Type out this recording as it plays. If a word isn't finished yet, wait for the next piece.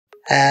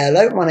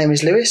Hello, my name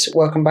is Lewis.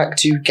 Welcome back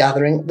to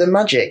Gathering the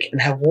Magic.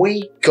 And have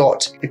we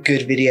got a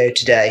good video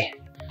today?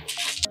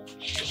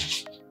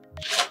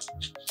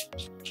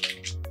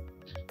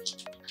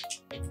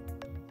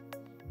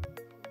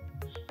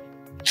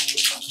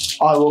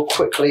 I will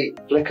quickly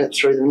flicker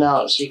through them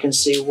now so you can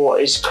see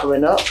what is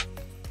coming up.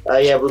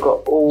 Yeah, we've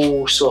got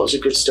all sorts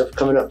of good stuff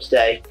coming up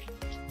today.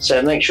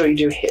 So make sure you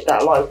do hit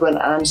that like button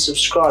and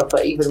subscribe for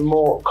even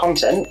more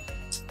content.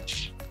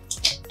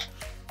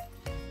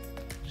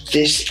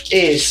 This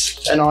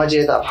is an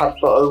idea that I've had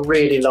for a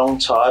really long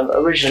time. I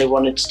originally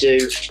wanted to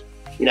do,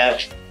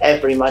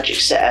 every magic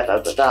set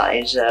ever, but that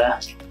is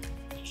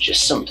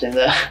just something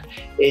that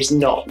is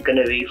not going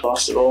to be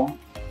possible.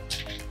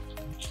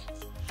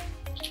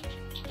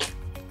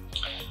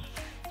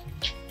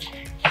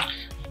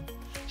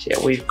 So yeah,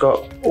 we've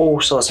got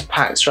all sorts of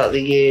packs throughout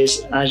the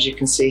years. As you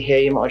can see here,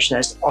 you might have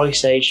noticed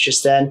Ice Age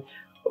just then.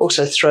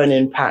 Also thrown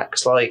in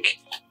packs like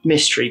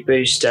Mystery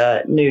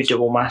Booster, New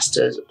Double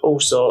Masters,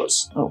 all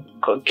sorts. Oh,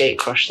 got Gate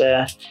Crush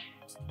there.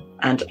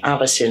 And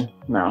Avacyn.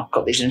 Now, I've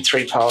got these in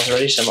 3 piles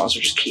already, so I might as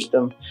well just keep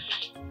them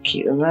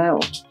there.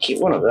 Keep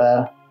one up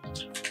there.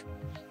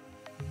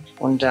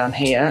 One down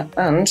here,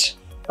 and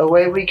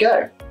away we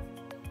go.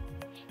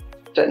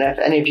 Don't know if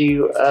any of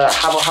you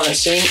have or haven't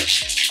seen.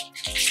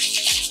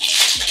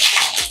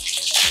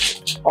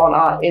 On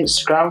our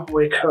Instagram,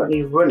 we're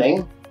currently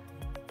running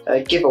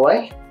a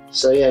giveaway.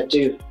 So yeah,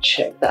 do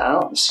check that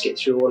out and skip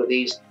through all of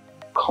these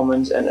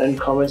commons and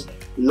uncommons.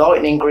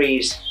 Lightning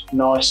Greaves,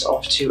 nice,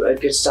 off to a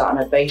good start,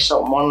 and a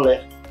Basalt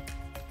Monolith.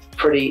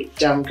 Pretty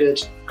damn good.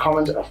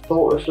 Commons, a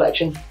Thought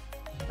Reflection,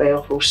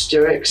 Baleful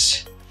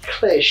Styx,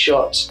 Clear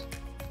Shot,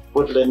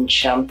 Woodland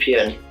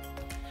Champion.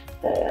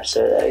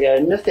 So there you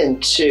go. Nothing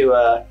too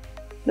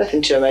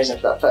amazing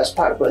for that first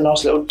pack, but a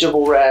nice little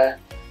double rare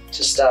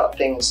to start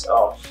things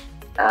off.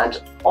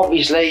 And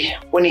obviously,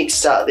 we need to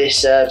start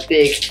this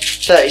big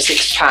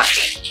 36 pack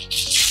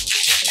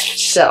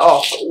set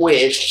off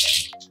with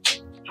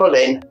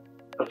pulling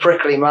a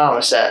Prickly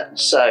Marmoset.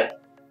 So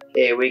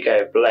here we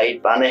go,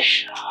 Blade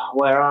Banish.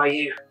 Where are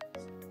you?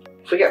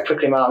 If we get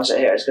Prickly Marmoset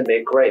here, it's going to be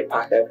a great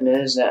pack opening,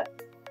 isn't it?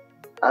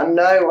 And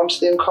no, onto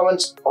the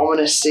uncommons.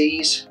 Ominous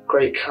Seas,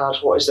 great card.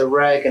 What is the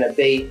rare going to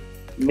be?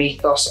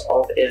 Mythos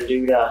of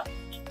Illuna.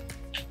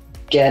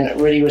 Again,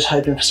 really was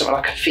hoping for something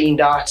like a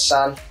Fiend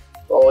Artisan,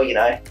 or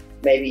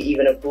maybe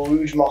even a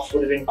Brood Moth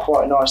would have been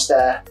quite nice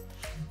there.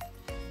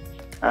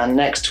 And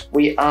next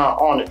we are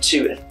on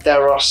to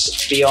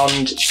Theros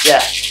Beyond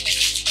Death.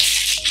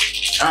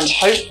 And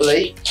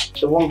hopefully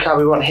the one card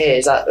we want here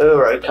is that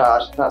Euro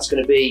card. That's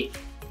gonna be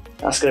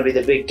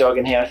the big dog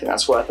in here. I think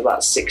that's worth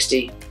about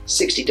 $60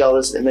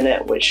 at the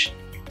minute, which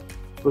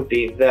would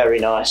be very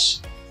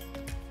nice.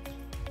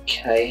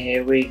 Okay,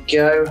 here we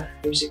go.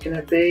 Who's it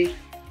gonna be?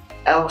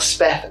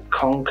 Elspeth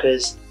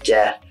Conquers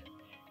Death.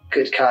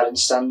 Good card in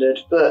standard,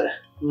 but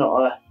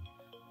not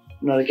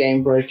a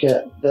game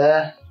breaker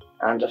there.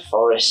 And a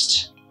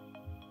Forest.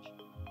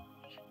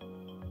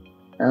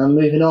 And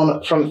moving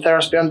on from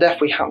Theros Beyond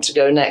Death, we have to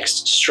go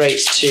next straight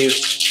to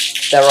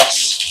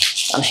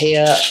Theros. And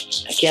here,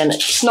 again,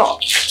 it's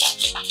not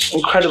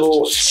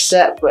incredible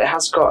set, but it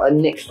has got a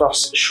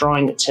Nykthos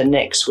Shrine to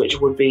Nyx,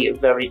 which would be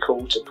very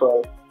cool to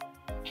pull.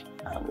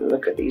 And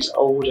look at these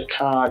older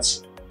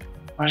cards.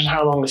 Imagine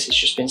how long this has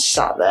just been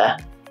sat there,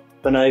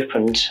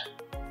 unopened.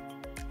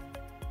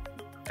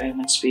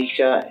 Omen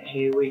Speaker,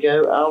 here we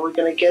go. Are we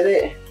going to get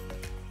it?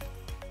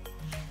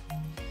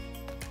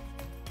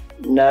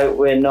 No,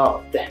 we're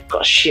not. They've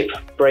got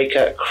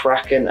Shipbreaker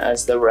Kraken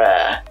as the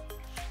rare.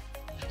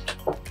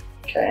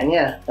 Okay, and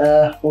yeah,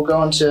 we'll go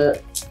on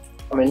to,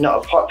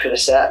 not a popular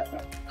set,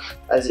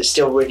 as it's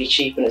still really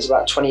cheap and it's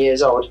about 20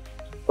 years old,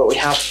 but we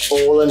have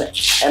Fallen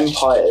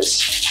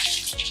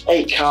Empires.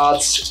 8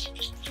 cards,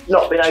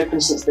 not been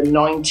opened since the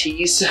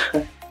 90s.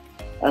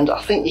 And I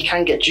think you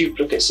can get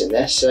duplicates in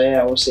this, so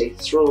yeah, we'll see.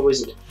 Thrall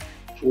Wizard,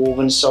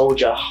 Dwarven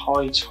Soldier,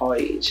 High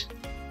Tide.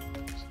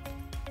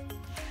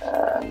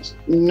 And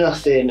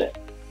nothing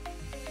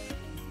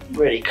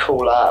really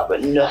cool art,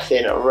 but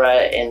nothing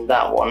rare in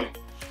that one.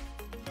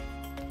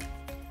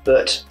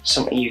 But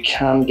something you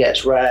can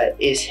get rare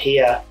is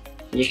here.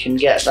 You can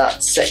get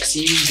that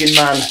Sexy Vegan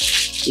Man.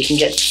 You can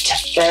get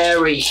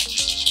Teferi.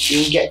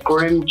 You can get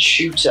Grim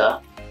Tutor.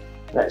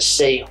 Let's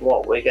see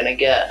what we're gonna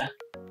get.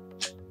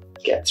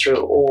 Get through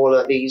all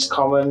of these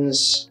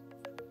commons.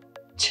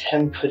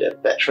 Tempered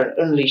Veteran,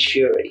 Unleash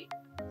Fury.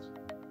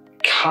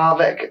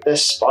 Karvek the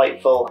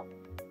Spiteful.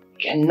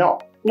 Again,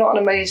 not an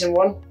amazing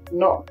one.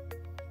 Not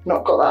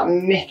got that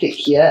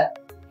mythic yet.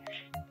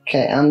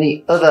 Okay, and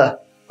the other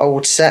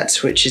old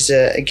set, which is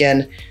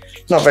again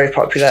not very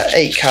popular,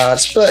 8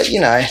 cards, but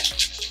you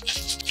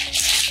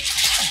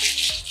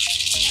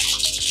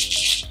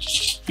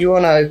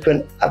want to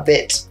open a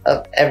bit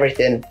of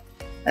everything.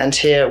 And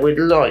here we'd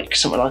like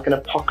something like an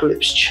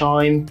Apocalypse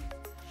Chime.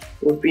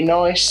 Would be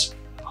nice.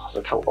 Oh,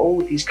 look how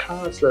old these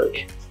cards look.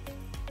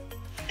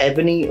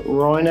 Ebony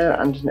Rhino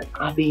and an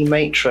Abbey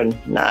Matron.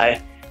 No,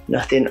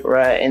 nothing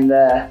rare in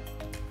there.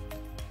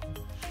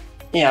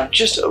 yeah, I've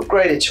just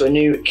upgraded to a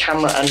new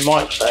camera and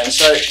microphone,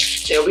 so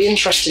it'll be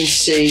interesting to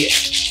see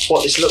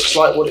what this looks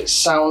like, what it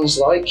sounds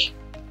like,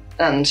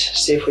 and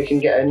see if we can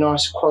get a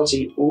nice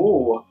quality.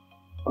 Ooh,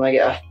 when I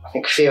get I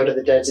think Field of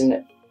the Dead's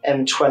in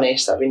M20,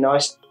 so that'd be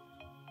nice.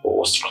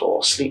 Forced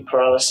Claw, Sleep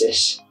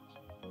Paralysis.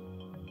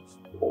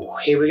 Ooh,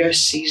 here we go,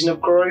 Season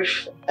of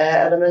Growth,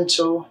 Air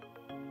Elemental,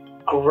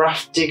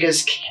 Graft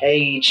Digger's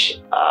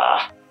Cage.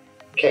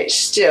 Okay,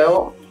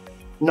 still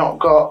not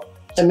got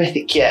a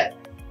mythic yet.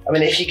 I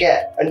mean, if you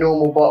get a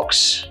normal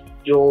box,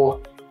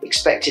 you're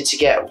expected to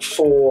get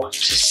 4 to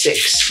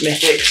 6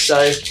 mythics, so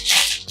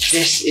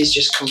this is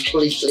just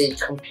completely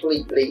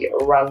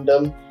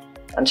random.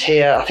 And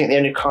here, I think the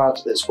only card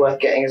that's worth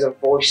getting is a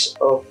Voice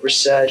of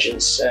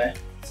Resurgence. So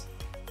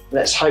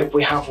let's hope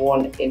we have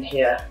one in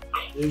here.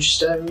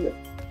 Cluestone,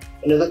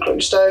 another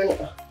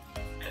Cluestone.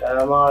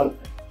 Come on.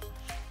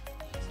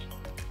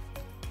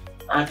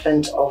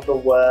 Advent of the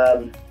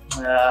Worm.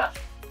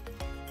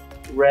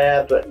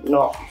 Rare, but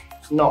not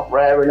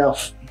rare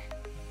enough.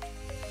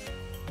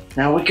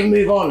 Now we can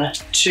move on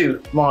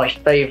to my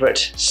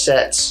favourite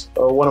sets,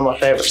 or one of my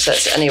favourite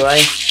sets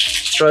anyway,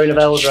 Throne of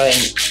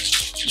Eldraine.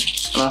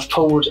 And I've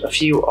pulled a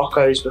few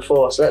Okkos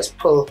before, so let's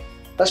pull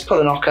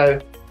an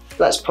Okko,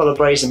 let's pull a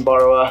Brazen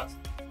Borrower.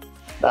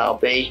 That'll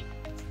be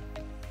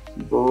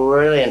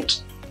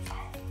brilliant.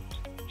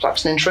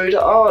 Flaxen Intruder,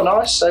 oh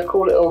nice, so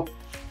cool little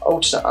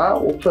alternate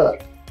art. We'll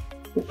put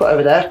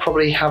over there,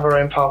 probably have our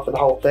own power for the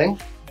whole thing.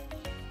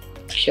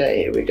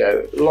 Okay, here we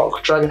go.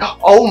 Lock Dragon.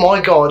 Oh my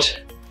god!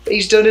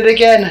 He's done it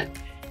again!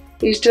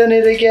 He's done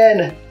it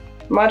again!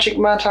 Magic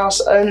Madhouse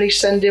only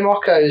send him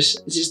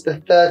Okkos. This is the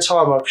 3rd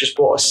time I've just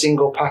bought a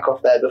single pack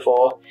off there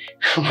before.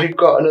 We've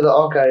got another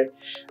Okko.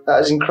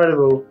 That is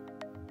incredible.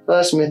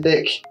 First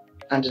mythic,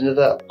 and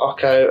another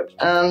Okko,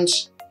 and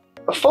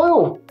a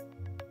foil.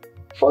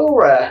 Foil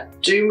rare.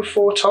 Doom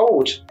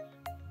Foretold.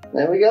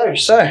 There we go.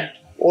 So,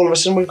 all of a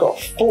sudden we've got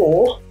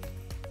 4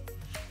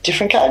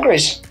 different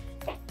categories.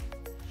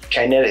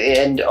 Okay, near at the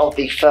end of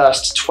the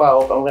first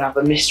 12, I'm going to have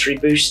a mystery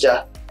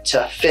booster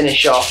to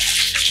finish off.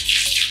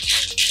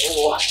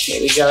 Oh,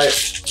 here we go.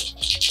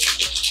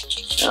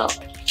 Now,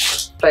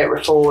 Fate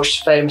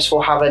Reforged, famous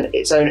for having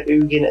its own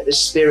Ugin at the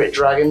Spirit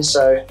Dragon,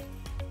 so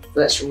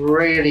let's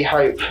really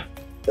hope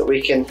that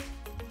we can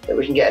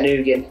get an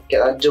Ugin,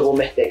 get that double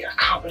mythic. I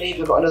can't believe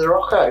we've got another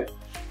Okko.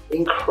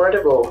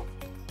 Incredible.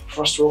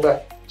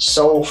 Frostwalker,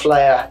 Soul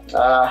Flayer.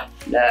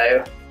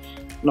 No,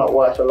 not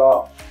worth a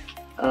lot.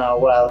 Oh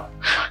well,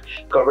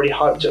 got really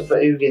hyped up for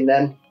Ugin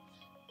then.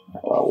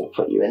 Well, we'll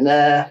put you in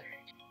there.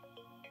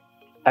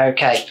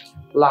 Okay,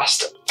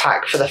 last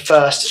pack for the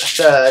first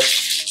third,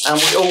 and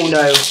we all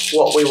know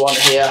what we want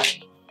here.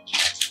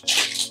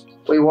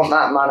 We want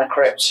that Mana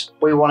Crypt,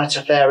 we want a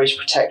Teferi's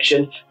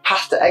Protection.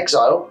 Path to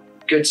Exile,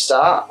 good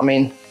start. I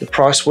mean, the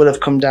price will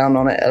have come down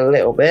on it a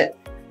little bit,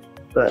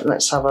 but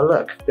let's have a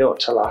look.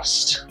 Built to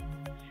last.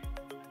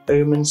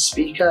 Omen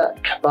Speaker,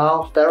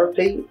 Cabal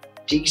Therapy,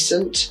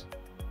 decent.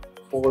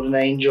 Fallen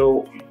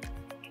Angel,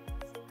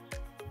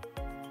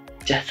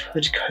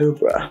 Deathhood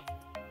Cobra,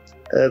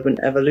 Urban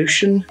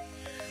Evolution,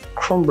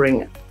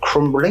 Crumbling,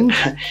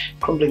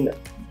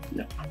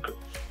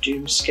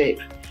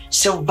 Doomscape,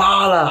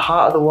 Sylvala,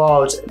 Heart of the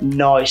Wild,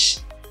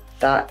 nice.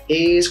 That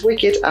is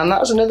wicked, and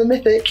that's another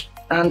mythic,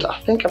 and I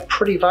think a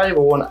pretty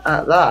valuable one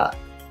at that.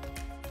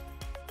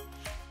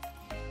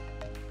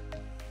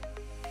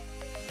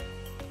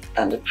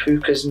 And a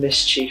Puka's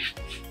Mischief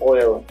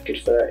foil,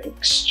 good for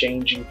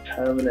exchanging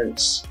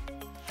permanents.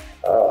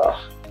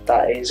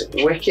 That is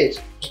wicked.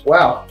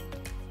 Wow,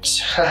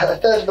 a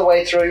third of the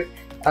way through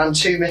and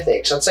 2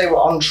 mythics. I'd say we're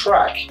on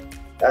track.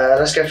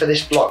 Let's go for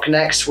this block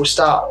next. We'll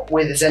start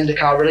with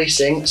Zendikar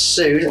releasing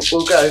soon.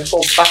 We'll go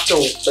for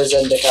Battle for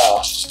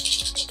Zendikar.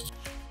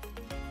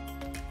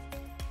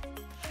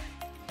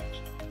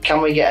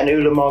 Can we get an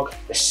Ulamog,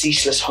 the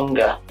Ceaseless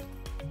Hunger?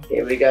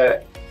 Here we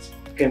go.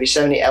 There's going to be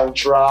so many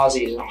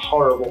Eldrazi's and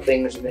horrible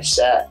things in this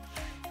set.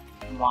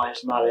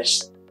 Mire's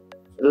Malice.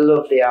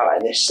 Love the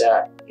art in this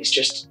set. It's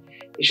just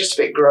a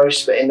bit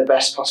gross, but in the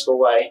best possible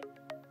way.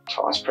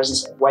 Titan's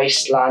Presence,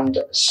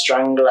 Wasteland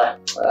Strangler.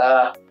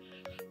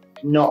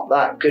 Not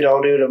that good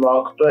old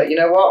Ulamog, but you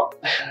know what?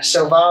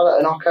 Sylvala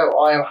and Okko,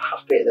 I am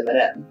happy at the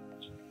minute.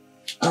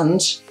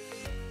 And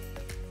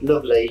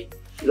lovely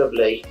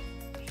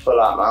Full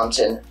Art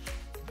Mountain.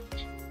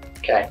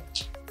 Okay,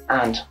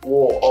 and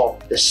War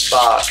of the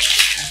Spark.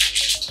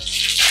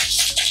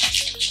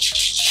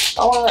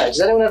 I want to know, does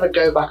anyone ever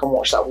go back and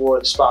watch that War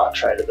of the Spark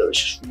trailer that was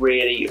just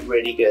really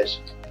good?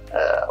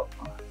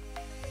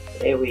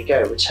 Here we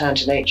go, Return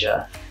to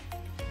Nature.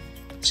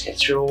 Let's get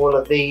through all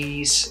of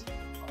these.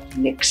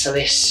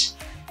 Nixilis.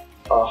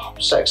 Oh,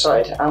 I'm so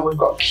excited. And we've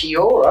got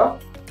Kiora,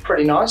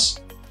 pretty nice.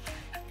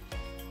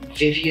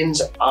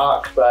 Vivian's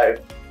Arcbow,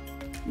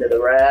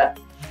 another rare.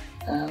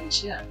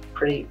 And yeah,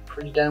 pretty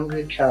damn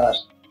good card.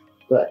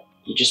 But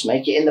you just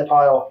make it in the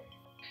pile.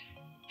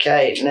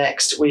 Okay,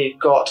 next we've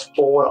got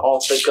Born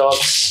of the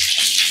Gods.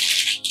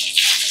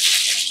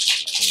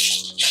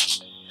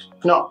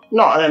 Not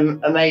an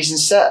amazing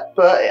set,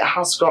 but it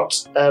has got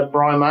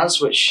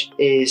Brimaz, which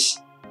is,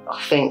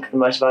 I think, the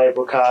most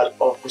valuable card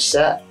of the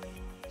set.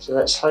 So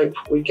let's hope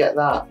we get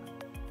that.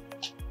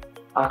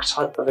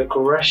 Archetype of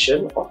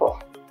Aggression. Oh,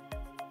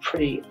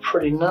 pretty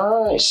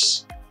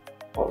nice.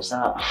 What was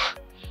that?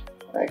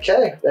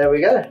 Okay, there we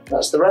go.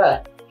 That's the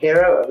rare.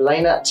 Hero of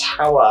Lena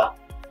Tower.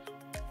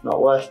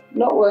 Not worth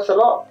a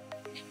lot.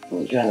 Go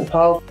in the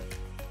pile.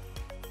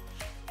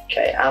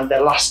 Okay, and the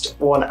last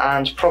one,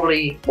 and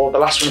probably, well, the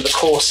last one of the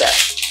core set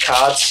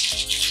cards,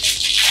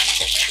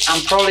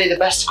 and probably the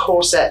best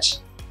core set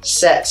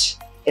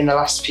in the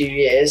last few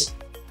years.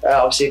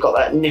 Obviously, you've got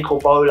that Nicol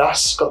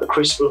Bolas, got the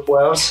Crucible of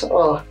Worlds.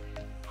 Oh,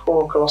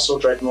 poor Colossal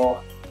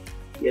Dreadmore.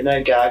 You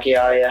know, Gagi,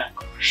 are you?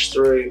 Crush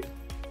through.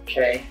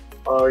 Okay,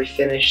 already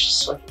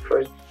finished.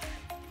 Psychic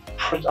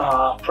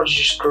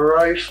Prodigious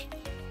Growth.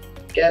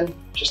 Again,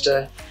 just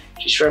your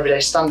everyday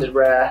standard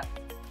rare.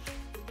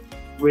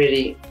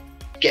 Really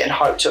getting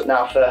hyped up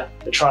now for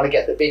trying to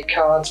get the big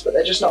cards, but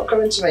they're just not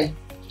coming to me.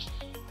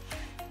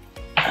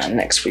 And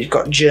next we've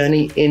got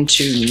Journey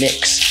into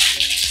Nyx.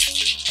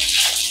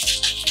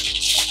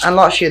 And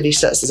like a few of these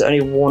sets, there's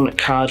only one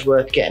card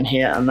worth getting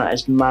here, and that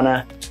is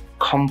Mana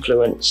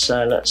Confluence.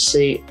 So let's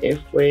see if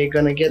we're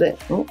gonna get it.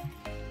 Oh.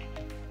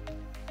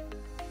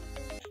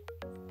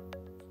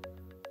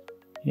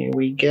 Here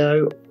we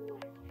go.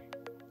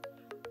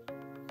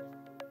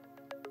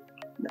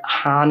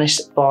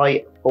 Harnessed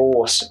by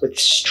Force with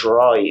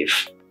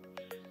Strive.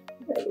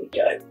 There we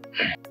go.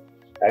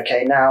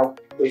 Okay, now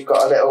we've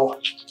got a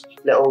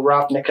little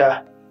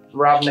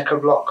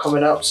Ravnica block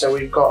coming up. So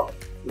we've got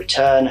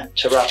Return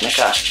to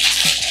Ravnica,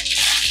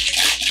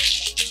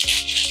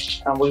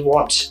 and we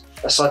want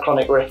a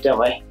Cyclonic Rift, don't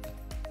we?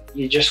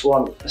 You just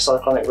want a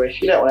Cyclonic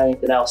Rift. You don't want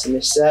anything else in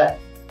this set.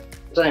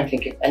 I don't even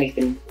think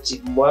anything is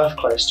even worth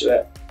close to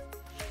it.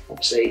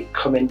 Obviously,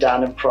 coming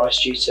down in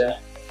price due to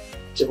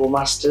Double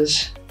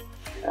Masters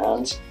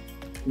and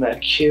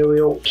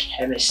Mercurial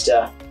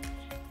Chemister.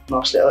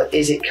 Nice little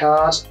Is It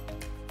card,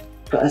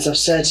 but as I've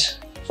said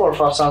 4 or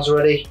 5 times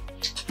already,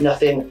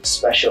 nothing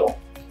special.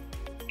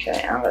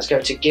 Okay, and let's go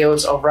to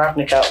Guilds of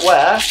Ravnica,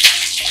 where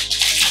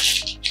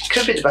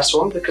could be the best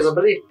one, because I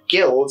believe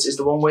Guilds is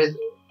the one with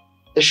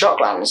the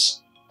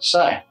Shocklands.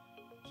 So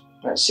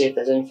let's see if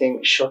there's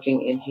anything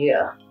shocking in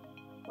here.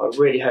 I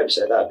really hope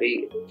so. That'd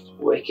be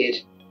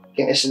wicked. I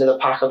think this is another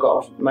pack I got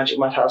off Magic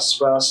Madhouse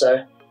as well,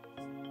 so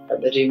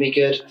hope they do me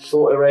good.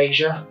 Thought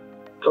Erasure,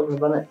 Goblin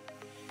Bonnet,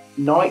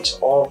 Knight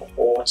of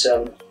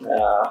Autumn.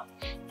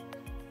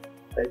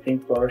 Hoping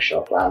for a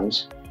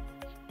Shockland.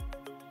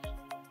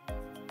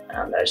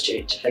 And those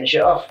two to finish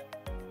it off.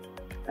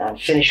 And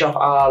finish off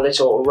our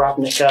little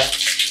Ravnica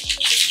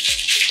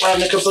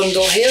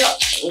bundle here.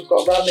 We've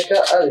got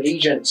Ravnica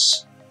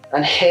Allegiance.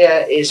 And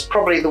here is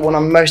probably the one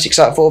I'm most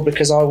excited for,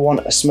 because I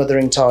want a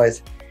Smothering Tithe.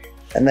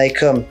 And they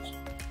come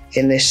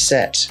in this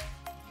set.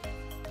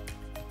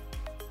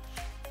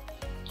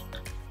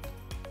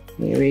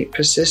 Maybe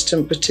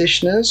Persistent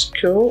Petitioners,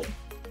 cool.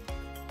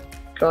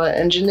 Gaia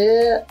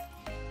Engineer,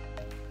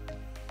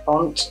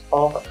 Font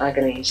of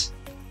Agonies.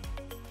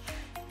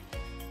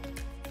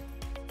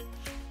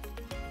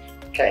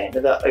 Okay,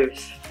 another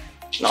Oath,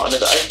 not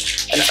another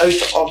Oath, an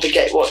Oath of the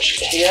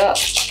Gatewatch here.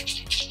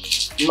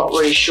 I'm not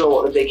really sure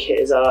what the big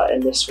hitters are in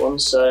this one,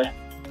 so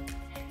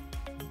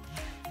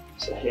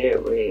here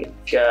we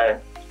go.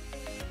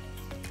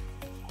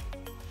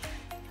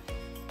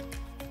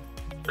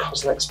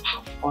 Kozilek's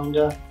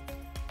Pathfinder,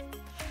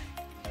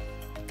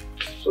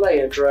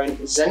 Flare Drone,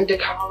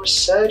 Zendikar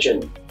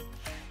Resurgent.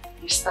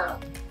 Is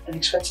that an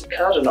expensive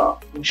card or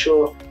not? I'm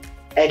sure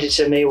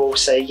editor me will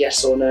say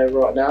yes or no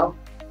right now.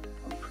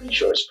 I'm pretty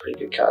sure it's a pretty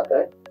good card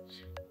though.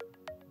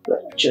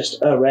 But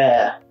just a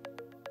rare.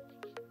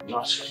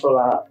 Nice full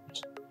art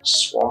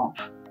swamp.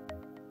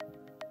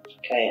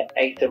 Okay,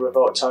 Aether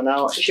Revolt time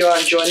now. If you are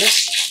enjoying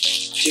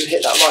this, do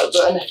hit that like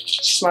button,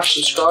 smash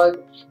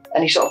subscribe.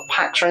 Any sort of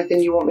packs or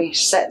anything you want me,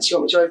 sets you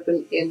want me to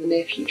open in the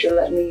near future,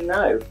 let me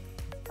know.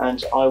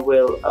 And I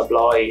will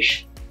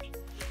oblige.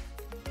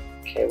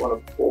 Okay, one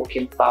of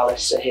Walking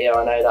Ballista here,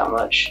 I know that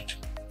much.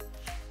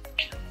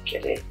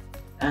 Get it.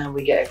 And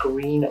we get a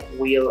Green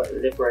Wheel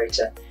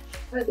Liberator.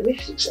 Where are the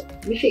Mythics?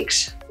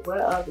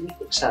 Where are the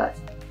Mythics at?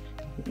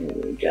 Here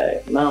we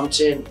go.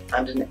 Mountain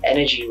and an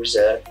Energy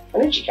Reserve.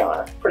 Energy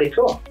counter, pretty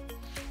cool.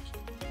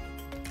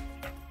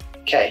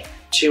 Okay,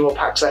 2 more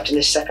packs left in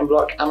this second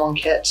block.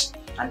 Amonkhet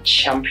and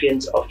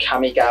Champions of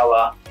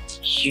Kamigawa.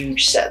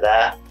 Huge set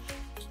there.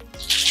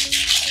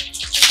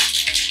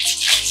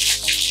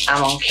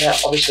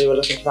 Amonkhet, obviously we're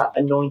looking for that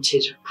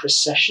Anointed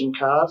Procession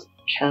card.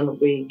 Can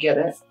we get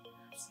it?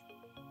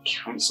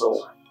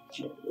 Cancel.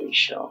 We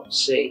shall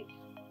see.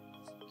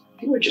 I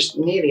think we're just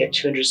nearly at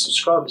 200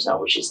 subscribers now,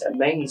 which is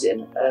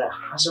amazing.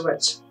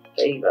 Hazoret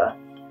Favor,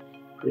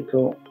 pretty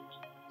cool.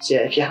 So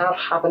yeah, if you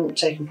haven't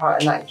taken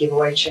part in that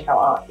giveaway, check out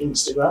our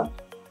Instagram.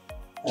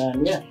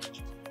 Yeah,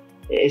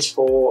 it is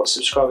for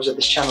subscribers of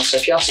this channel. So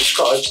if you are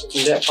subscribed and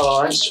you don't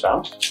follow our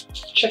Instagram,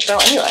 check it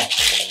out anyway.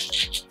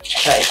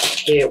 Okay,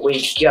 here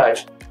we go.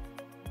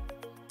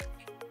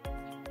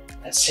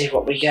 Let's see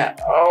what we get.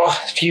 Oh,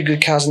 a few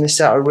good cards in this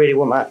set. I really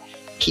want that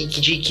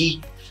Kiki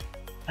Jiki.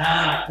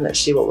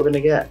 Let's see what we're going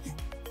to get.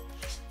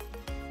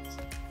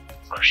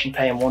 Crushing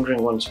Pain,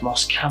 Wandering Ones,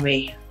 Moss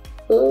Kami.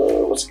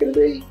 Oh, what's it going to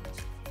be?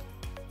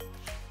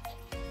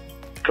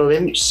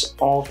 Glimpse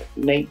of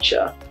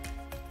Nature.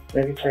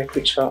 Maybe play a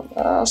quick spell.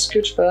 It's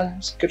good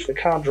for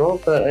card draw,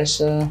 but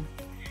it's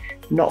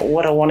not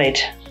what I wanted.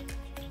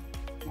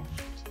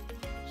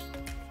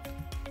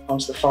 On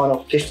to the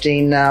final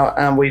 15 now,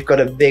 and we've got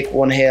a big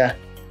one here.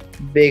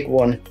 Big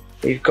one.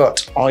 We've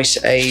got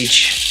Ice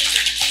Age.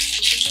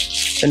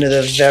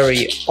 Another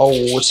very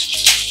old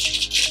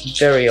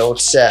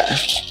set.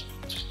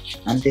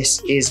 And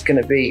this is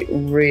going to be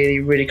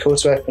really, really cool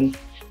to open.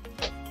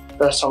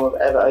 First time I've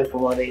ever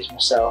opened one of these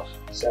myself.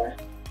 So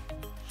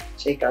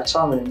take our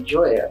time and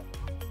enjoy it.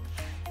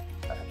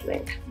 I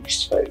think I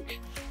misspoke.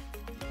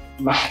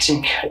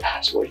 Martin,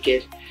 that's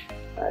wicked.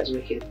 That is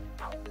wicked.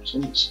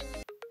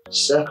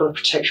 Circle of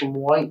Protection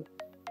White.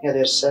 Yeah, they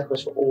had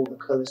circles for all the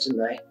colours, didn't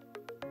they?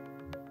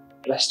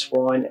 Blessed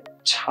Wine,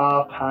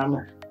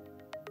 Tarpan,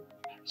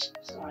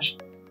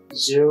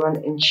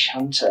 Zuran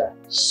Enchanter,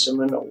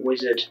 Summon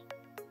Wizard.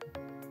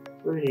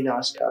 Really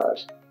nice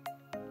card.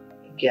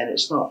 Again, it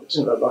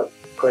doesn't look like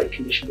great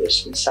condition, but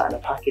it's been sat in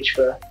a package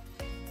for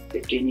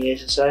 15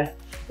 years or so.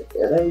 But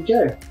yeah, there we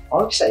go.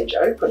 Ice Age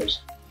opened.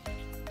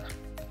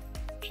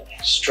 Okay,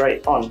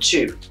 straight on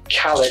to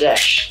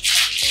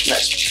Kaladesh.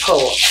 Let's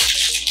pull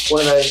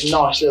one of those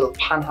nice little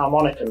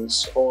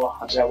panharmonicons, or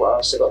I don't know what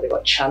else they've got. They've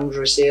got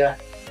Chandra's here.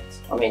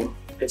 I mean,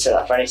 you could say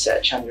that for any set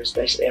of Chandra's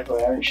basically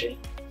everywhere, isn't she?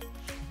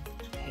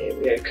 Here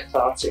we go,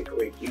 Cathartic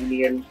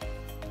Reunion.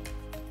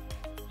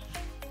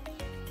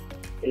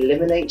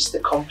 Eliminates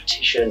the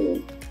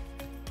competition.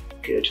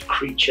 Good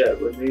creature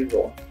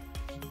removal.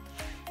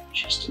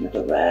 Just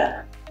another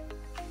rare.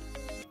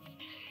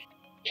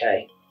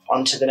 Okay,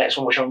 on to the next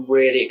one, which I'm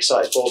really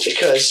excited for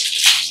because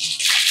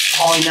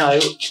I know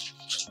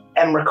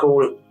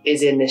Emrakul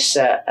is in this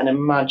set, and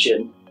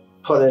imagine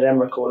putting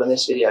Emrakul in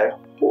this video.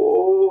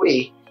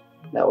 Ooh-wee.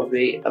 That would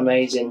be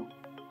amazing.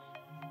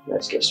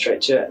 Let's get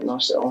straight to it.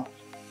 Nice little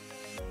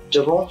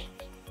double.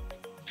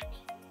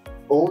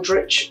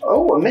 Aldrich.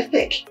 Oh, a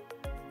mythic.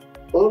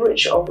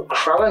 Ulrich of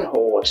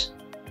Krallenhorde.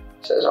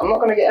 Says I'm not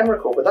going to get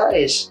Emrakul, but that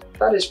is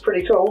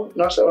pretty cool.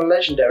 Nice little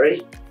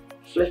legendary,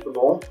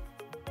 flippable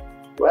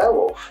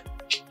werewolf.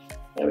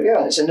 There we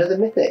go. It's another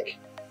mythic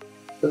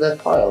for the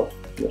pile,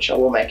 which I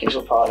will make into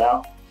a pile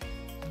now.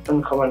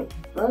 Uncommon.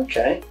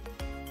 Okay.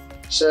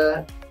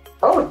 So,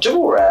 oh,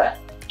 double rare.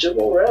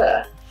 Double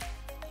rare.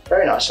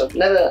 Very nice. I've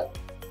never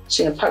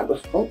seen a pack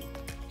before.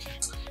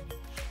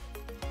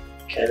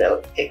 Okay,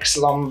 little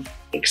Ixalan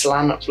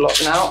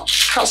block now.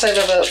 Can't say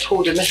I've ever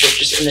pulled a mythic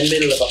just in the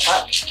middle of a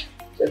pack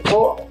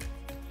before.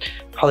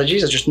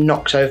 Apologies, I just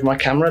knocked over my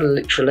camera,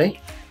 literally.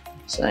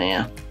 So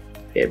yeah,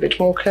 be a bit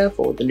more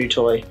careful with the new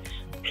toy.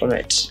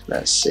 Plummet.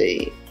 Let's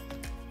see.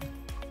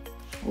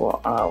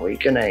 What are we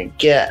gonna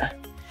get?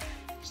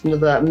 It's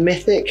another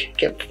mythic.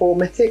 Get 4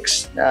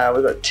 mythics.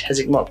 We've got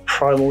Tezigmok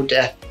Primal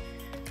Death.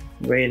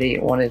 Really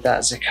wanted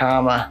that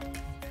Zakama.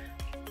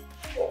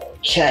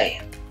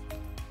 Okay.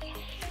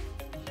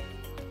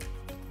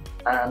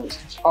 And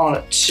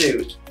on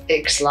to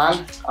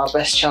Ixalan, our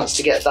best chance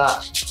to get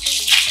that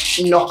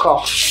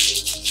knockoff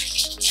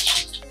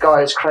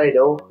Gaia's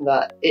Cradle,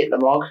 that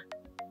Itlamog,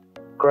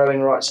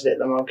 growing rights of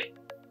Itlamog.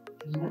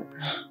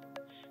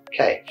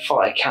 Okay,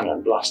 Fire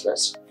Cannon Blast.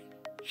 Let's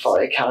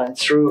Fire Cannon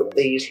through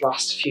these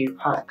last few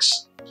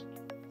packs.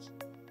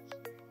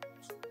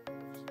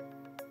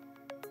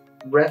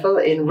 Revel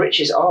in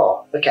Riches.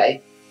 Oh,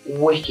 okay.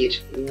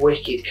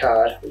 Wicked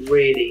card.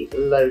 Really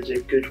loads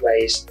of good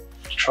ways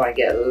to try and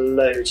get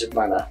loads of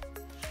mana.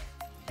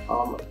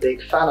 I'm a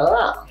big fan of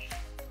that.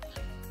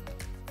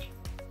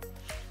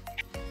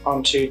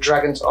 On to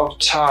Dragons of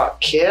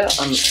Tarkir.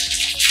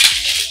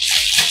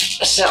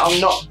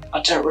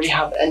 I don't really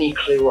have any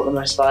clue what the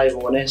most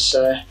valuable one is,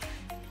 so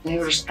I'm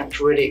just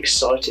really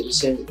excited as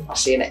soon as I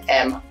see an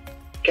M.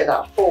 Get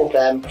that 4th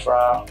M for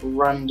our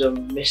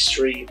random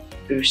mystery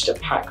booster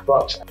pack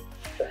box.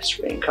 First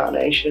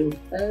reincarnation,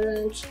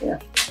 and yeah,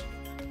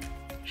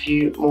 a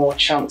few more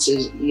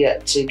chances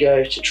yet to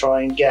go to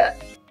try and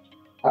get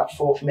that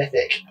 4th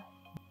mythic.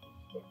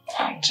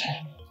 And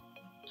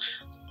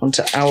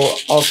onto Hour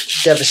of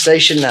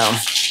Devastation now.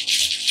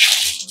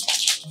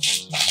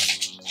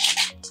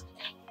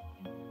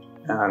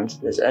 And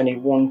there's only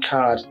one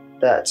card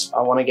that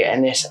I want to get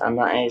in this, and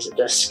that is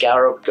the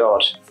Scarab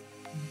God.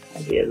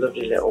 That'd be a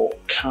lovely little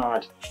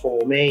card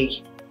for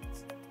me.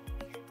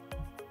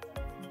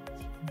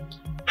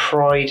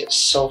 Pride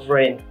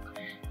Sovereign.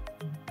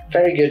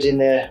 Very good in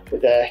there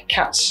with the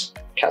cats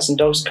and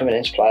dogs coming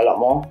into play a lot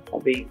more. That'll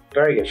be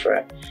very good for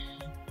it.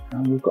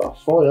 And we've got a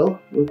foil.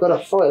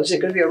 Is it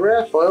going to be a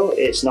rare foil?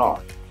 It's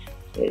not.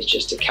 It's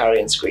just a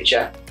carrion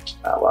screecher.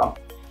 Oh well.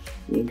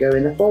 You can go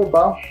in the foil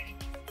bar.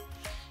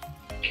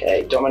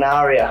 Okay,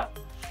 Dominaria.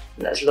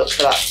 Let's look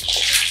for that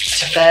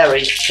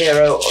Teferi,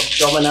 Hero of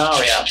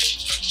Dominaria.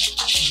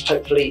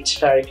 Hopefully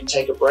Teferi can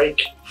take a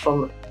break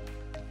from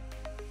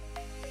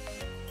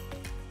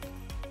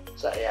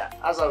So yeah,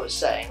 as I was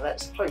saying,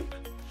 let's hope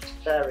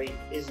Teferi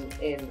isn't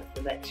in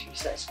the next few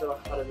sets. I feel like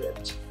I've had a bit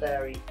of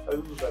Teferi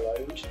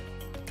overload.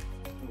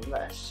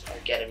 Unless I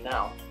get him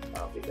now,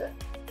 that'll be the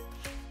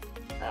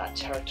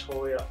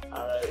Territorial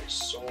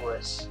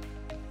Allosaurus.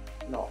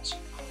 Not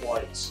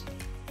quite.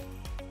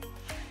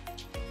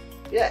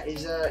 Yeah,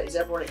 is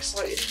everyone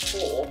excited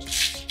for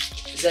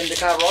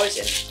Zendikar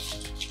Rising?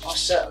 I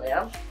certainly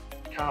am.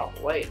 Can't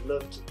wait.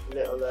 Loved the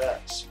little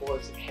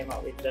spoilers that came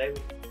out the other day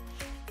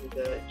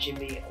with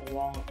Jimmy,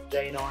 Wong,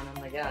 Day 9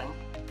 and the gang.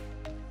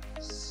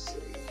 Let's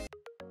see.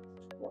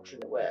 Watching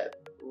the web.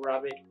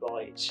 Rabid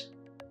Bite.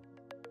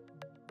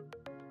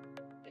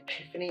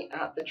 Epiphany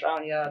at the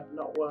Drown Yard.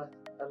 Not worth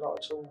a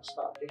lot at all. It's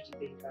about a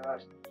 50p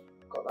card.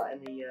 Got that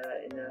in the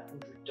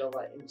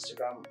 $100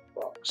 Instagram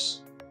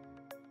box.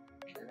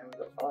 And then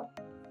we've got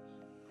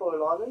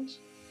Foil Island.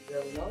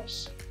 Very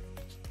nice.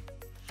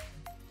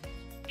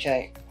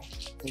 Okay,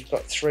 we've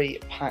got 3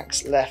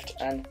 packs left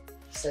and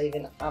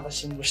saving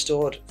Avacyn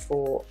Restored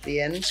for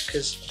the end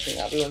because I think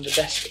that'll be one of the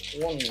best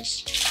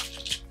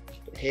ones.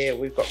 But here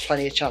we've got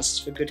plenty of chances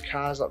for good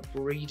cards like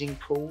Breeding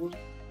Pool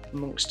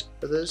amongst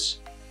others.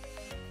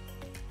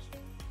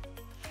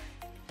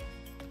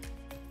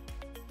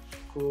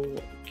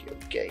 Gruul,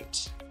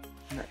 Gate,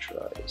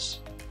 Naturalize.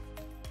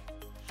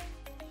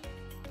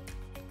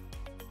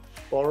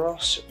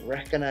 Boros,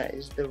 Reckoner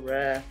is the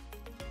rare.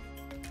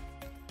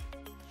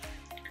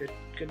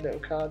 Good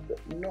little card, but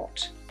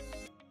not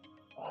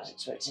what I was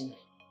expecting.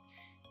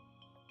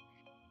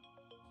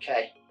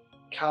 Okay,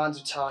 Khans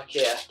of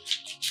Tarkir.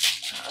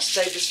 I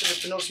saved this for the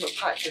penultimate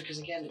pack because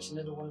again it's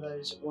another one of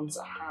those ones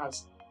that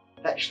has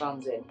fetch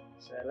lands in.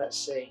 So let's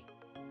see.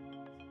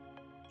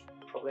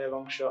 Probably a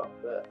long shot,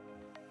 but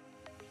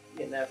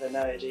you never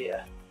know, do you?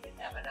 You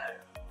never know.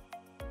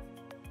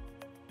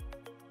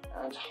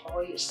 And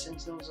High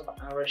Sentinels of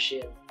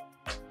Avacyn.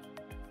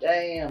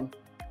 Damn.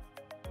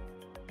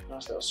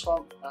 Nice little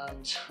swamp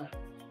and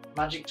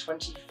Magic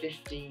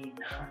 2015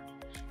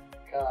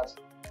 card.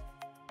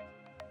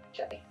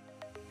 Okay,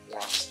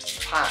 last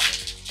pack.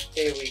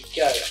 Here we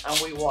go, and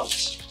we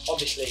want,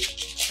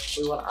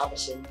 obviously, we want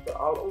Avacyn, but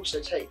I'll also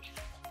take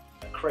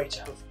a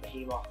Craterhoof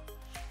Behemoth.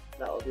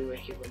 That'll be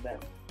wicked with them.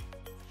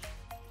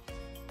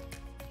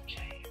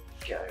 Okay,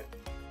 here we go.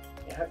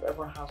 I hope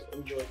everyone has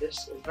enjoyed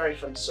this. It was very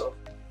fun to sort of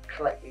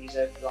collect these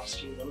over the last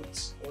few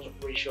months. I wasn't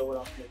really sure when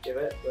I was going to do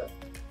it, but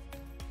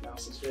now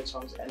since 4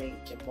 times any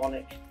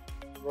demonic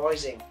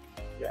rising,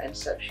 your end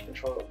steps you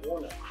control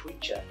one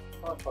creature,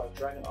 5/5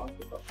 dragon on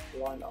the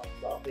line of the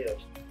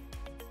battlefield.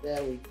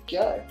 There we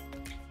go.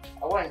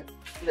 I won't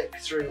flick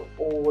through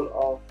all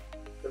of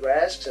the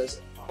rares because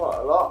there's quite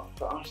a lot,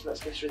 but actually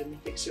let's go through the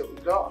mythics, see what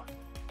we've got.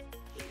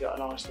 We've got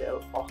a nice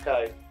little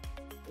Oko,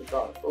 we've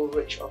got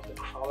Ulrich of the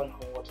Krallen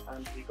Horde,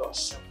 and we've got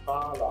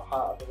Savala,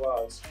 Heart of the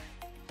Wilds.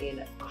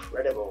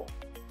 Incredible.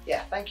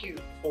 Yeah, thank you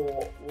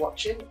for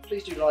watching.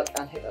 Please do like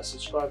and hit that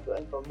subscribe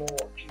button for more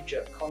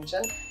future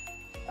content.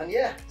 And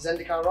yeah,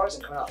 Zendikar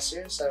Rising coming out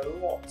soon, so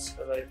lots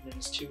of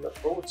openings to look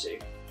forward to.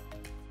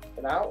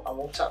 For now, I'm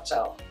all tapped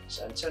out.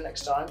 So until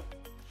next time,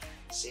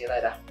 see you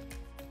later.